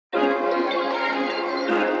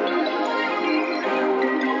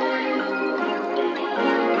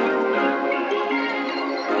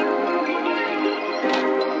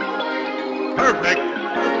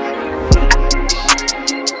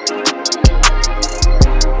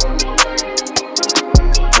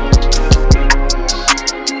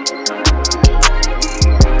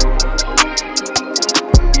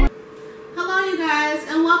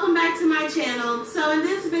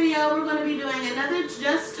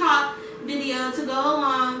video to go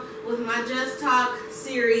along with my Just Talk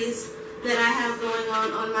series that I have going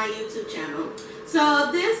on my YouTube channel.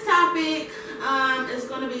 So this topic is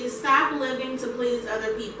going to be stop living to please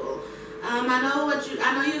other people. I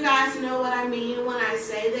know you guys know what I mean when I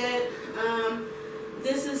say that.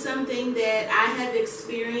 This is something that I have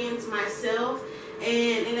experienced myself,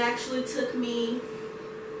 and it actually took me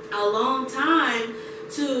a long time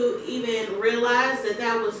to even realize that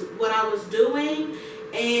that was what I was doing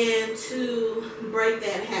and to break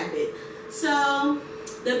that habit. So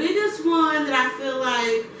the biggest one that I feel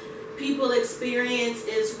like people experience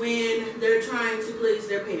is when they're trying to please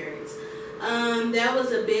their parents. That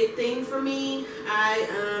was a big thing for me.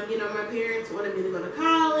 My parents wanted me to go to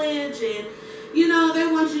college, and they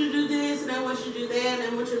want you to do this and they want you to do that and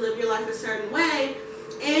they want you to live your life a certain way.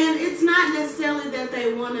 And it's not necessarily that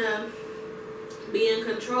they want to be in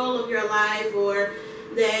control of your life, or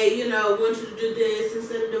they, want you to do this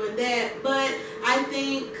instead of doing that. But I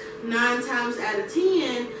think 9 times out of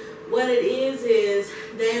 10, what it is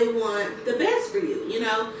they want the best for you.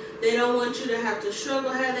 They don't want you to have to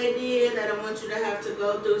struggle how they did. They don't want you to have to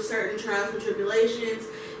go through certain trials and tribulations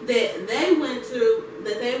that they went through.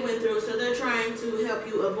 So they're trying to help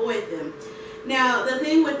you avoid them. Now, the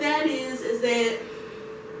thing with that is that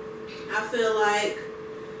I feel like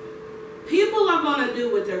people are going to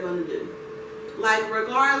do what they're going to do. Like,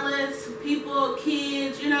 regardless, people,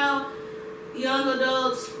 kids, young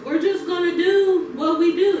adults, we're just going to do what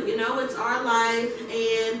we do. It's our life,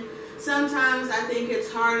 and sometimes I think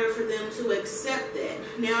it's harder for them to accept that.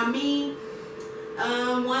 Now, me,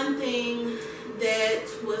 one thing that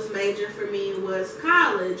was major for me was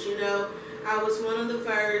college. I was one of the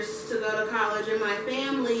first to go to college in my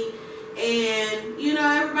family, and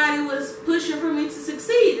everybody was pushing for me to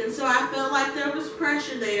succeed, and so I felt like there was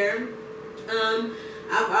pressure there.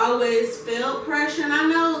 I've always felt pressure, and I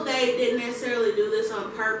know they didn't necessarily do this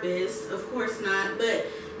on purpose, of course not, but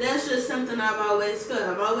that's just something I've always felt.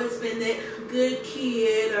 I've always been that good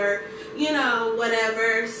kid, or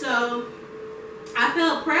whatever. So I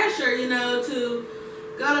felt pressure, to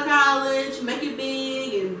go to college, make it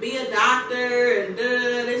big, and be a doctor, and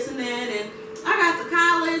this and that. And I got to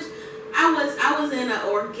college. I was in an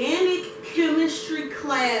organic chemistry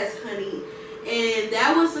class, honey. And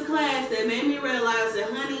that was the class that made me realize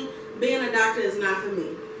that, honey, being a doctor is not for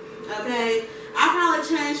me. Okay? I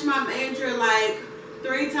probably changed my major like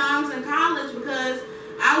 3 times in college because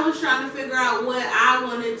I was trying to figure out what I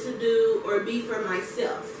wanted to do or be for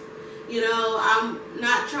myself. I'm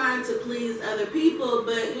not trying to please other people,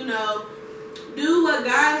 but, do what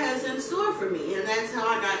God has in store for me. And that's how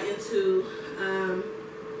I got into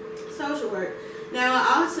social work. Now,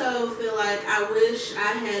 I also feel like I wish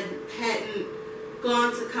I hadn't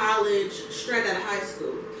gone to college straight out of high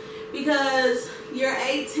school, because you're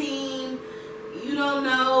 18, you don't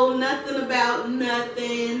know nothing about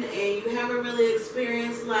nothing, and you haven't really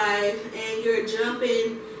experienced life, and you're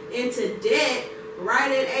jumping into debt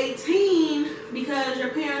right at 18 because your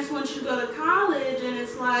parents want you to go to college. And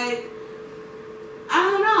it's like, I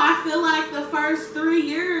don't know, I feel like the first 3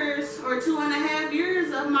 years or 2.5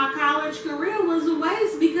 years of my college career was a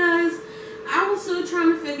waste because I was still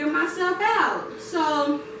trying to figure myself out.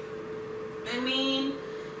 So, I mean,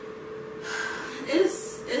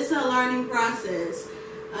 it's a learning process.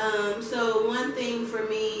 So one thing for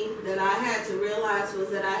me that I had to realize was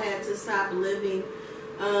that I had to stop living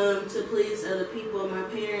to please other people, my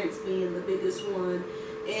parents being the biggest one.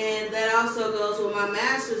 And that also goes with my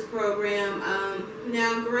master's program.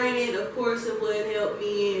 Now, granted, of course, it would help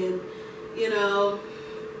me, and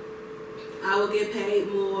I would get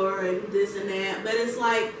paid more and this and that. But it's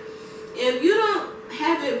like, if you don't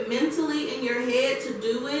have it mentally in your head to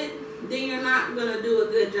do it, then you're not going to do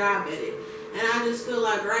a good job at it. And I just feel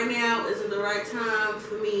like right now isn't the right time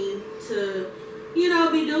for me to,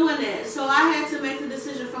 be doing that. So I had to make the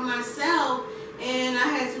decision for myself. And I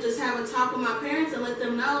had to just have a talk with my parents and let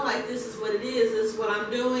them know, like, this is what it is. This is what I'm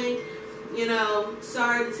doing.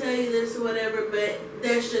 Sorry to tell you this or whatever, but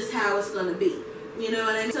that's just how it's going to be. You know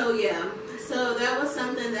what I mean? So, yeah. So that was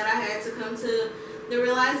something that I had to come to the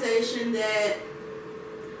realization that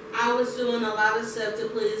I was doing a lot of stuff to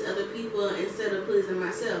please other people instead of pleasing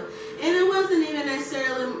myself. And it wasn't even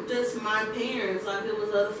necessarily just my parents. Like, it was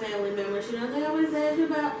other family members. They always ask you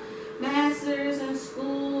about masters in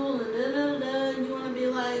school and da-da-da-da, and you want to be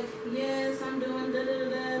like, yes, I'm doing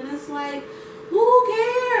da-da-da-da, and it's like, who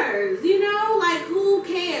cares? Like, who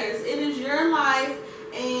cares? It is your life,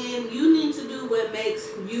 and you need to do what makes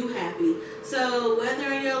you happy. So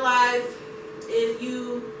whether in your life, if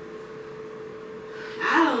you,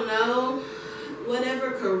 I don't know,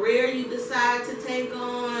 whatever career you decide to take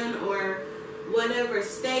on, or whatever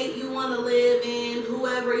state you want to live in,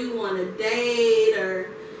 whoever you want to date, or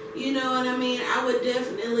you know what I mean. I would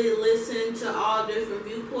definitely listen to all different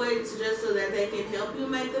viewpoints just so that they can help you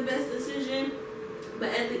make the best decision. But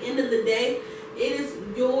at the end of the day, it is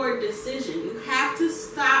your decision. You have to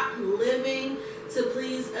stop living to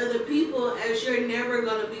please other people, as you're never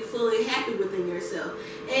going to be fully happy within yourself.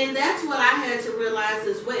 And that's what I had to realize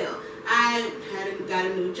as well. I got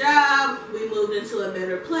a new job. We moved into a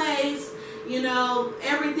better place. You know,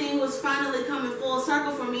 everything was finally coming full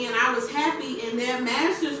circle for me, and I was happy. And that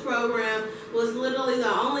master's program was literally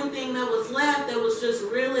the only thing that was left that was just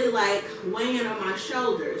really like weighing on my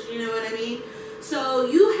shoulders. You know what I mean? So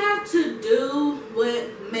you have to do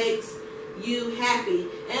what makes you happy.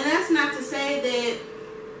 And that's not to say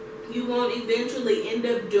that you won't eventually end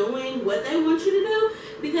up doing what they want you to do,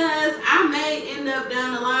 because I may end up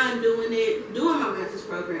down the line doing my master's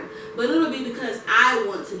program, but it'll be because I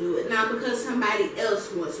want to do it, not because somebody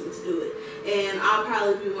else wants me to do it, and I'll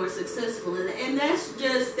probably be more successful in it. And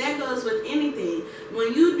that goes with anything.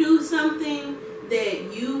 When you do something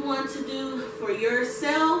that you want to do for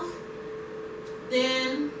yourself,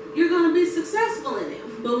 then you're going to be successful in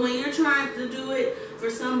it. But when you're trying to do it for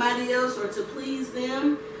somebody else or to please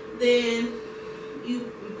them, then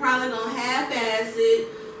you probably going to half-ass it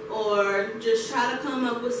or just try to come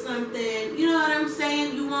up with something. You know what I'm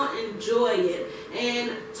saying? You won't enjoy it. And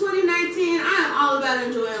 2019, I am all about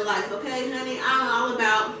enjoying life, okay, honey? I'm all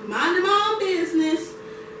about minding my own business,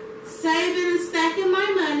 saving and stacking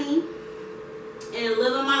my money, and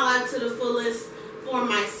living my life to the fullest for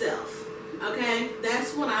myself. Okay,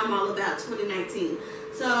 that's what I'm all about 2019.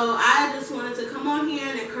 So I just wanted to come on here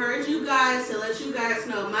and encourage you guys, to let you guys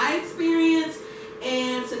know my experience,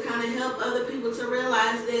 and to kind of help other people to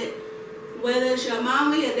realize that whether it's your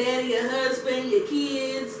mama, your daddy, your husband, your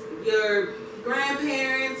kids, your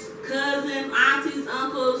grandparents, cousins, aunties,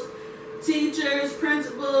 uncles, teachers,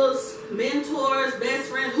 principals, mentors, best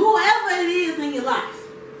friends, whoever it is in your life,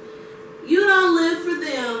 you don't live for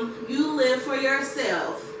them, you live for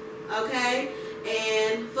yourself. Okay,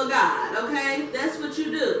 and for God, okay? That's what you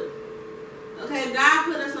do. Okay, God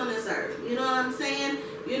put us on this earth. You know what I'm saying?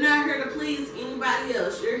 You're not here to please anybody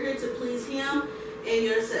else. You're here to please Him and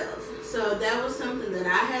yourself. So that was something that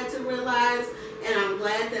I had to realize, and I'm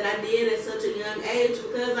glad that I did at such a young age,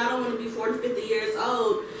 because I don't want to be 40, 50 years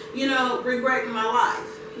old, you know, regretting my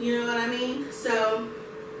life. You know what I mean? So,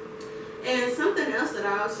 and something else that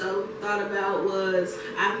I also thought about was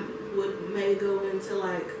I may go into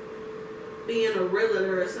like being a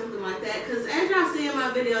realtor or something like that, because as y'all see in my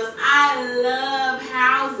videos, I love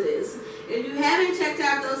houses. If you haven't checked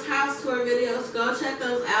out those house tour videos, go check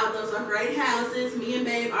those out. Those are great houses. Me and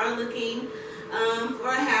Babe are looking for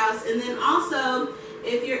a house. And then also,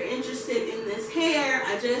 if you're interested in this hair,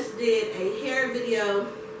 I just did a hair video,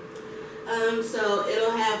 so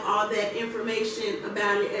it'll have all that information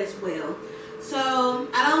about it as well. So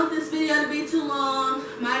I don't want this video to be too long.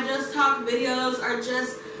 My Just Talk videos are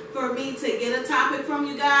just for me to get a topic from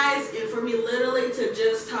you guys, and for me literally to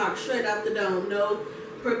just talk straight off the dome. No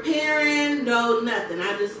preparing, no nothing.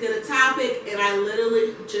 I just get a topic and I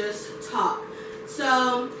literally just talk.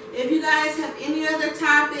 So if you guys have any other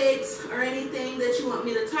topics or anything that you want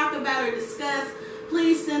me to talk about or discuss,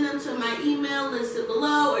 please send them to my email listed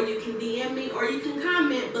below, or you can DM me, or you can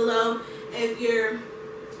comment below if you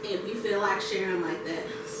feel like sharing like that.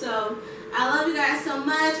 So I love you guys so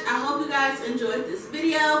much. I hope you guys enjoyed this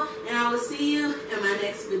video, and I will see you in my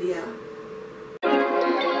next video.